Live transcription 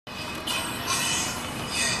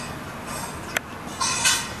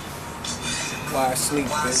while I sleep,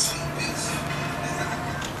 bitch.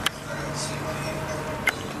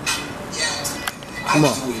 Come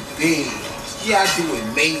on. I do it big. Yeah, I do it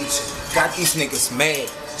major. Got these niggas mad.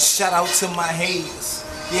 Shout out to my haters.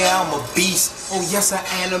 Yeah, I'm a beast. Oh, yes, I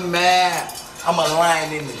am mad. I'm a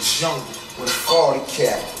lion in the jungle with a 40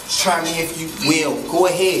 cap. Try me if you will. Go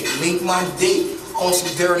ahead, link my dick on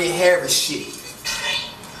some Dirty Harry shit.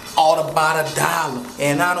 All about $1.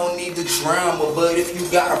 And I don't need the drama, but if you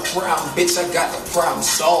got a problem, bitch, I got the problem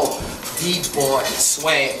solved. D-boy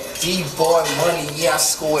swag, D-boy money, yeah, I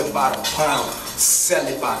score it by the pound. Sell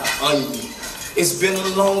it by the onion. It's been a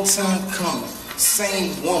long time coming.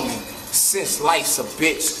 Same woman since life's a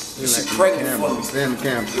bitch. She pregnant for me.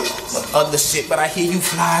 Other shit, but I hear you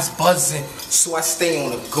flies buzzing, so I stay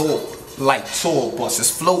on the go like tour buses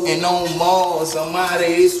floating on Mars. I'm out of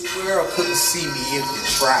this world, couldn't see me if you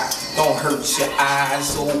try. Don't hurt your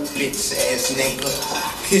eyes, old bitch ass nigga.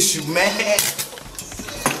 Is you mad?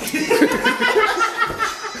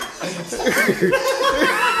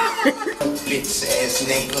 Bitch ass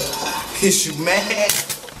nigga. Is you mad?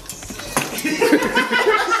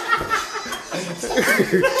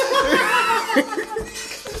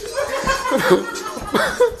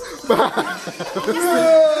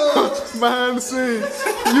 Behind the scenes,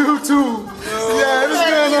 YouTube. Yeah, this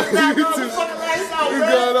going on YouTube. This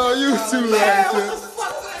going on YouTube right there.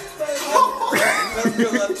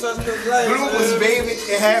 Bloopers, baby.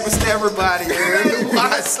 It happens to everybody.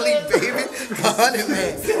 While I sleep, baby. 100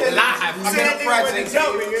 man. Live. I'm in a project,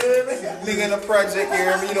 baby. Nigga in a project, you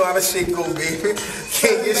hear me? You know how the shit go, baby.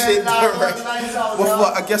 Can't get shit done right.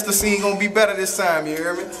 Well, I guess the scene gonna be better this time, you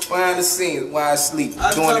hear me? Behind the scenes, while I sleep.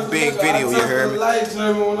 Doing a big video, you hear me?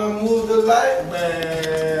 When I move the light,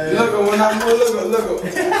 man. Look, when I move, look.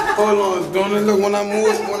 Hold on, don't it look when I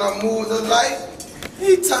move the light?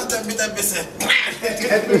 He touched that bitch said,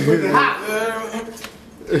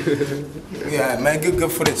 yeah, man,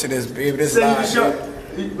 good footage of this, baby. This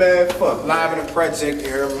live, man, fuck. Live in the project, you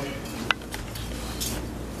hear me?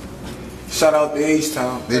 Shout out to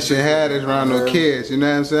H-Town. They should have this around no kids, you know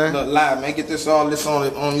what I'm saying? Look, live, man, get this on,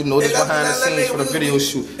 you know, this behind the scenes for the video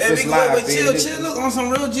shoot. This live, baby. Chill, look on some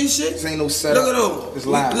real G shit. This ain't no setup. Look at those. It's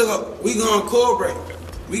live. Look up, we gonna cooperate.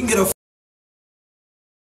 We can get a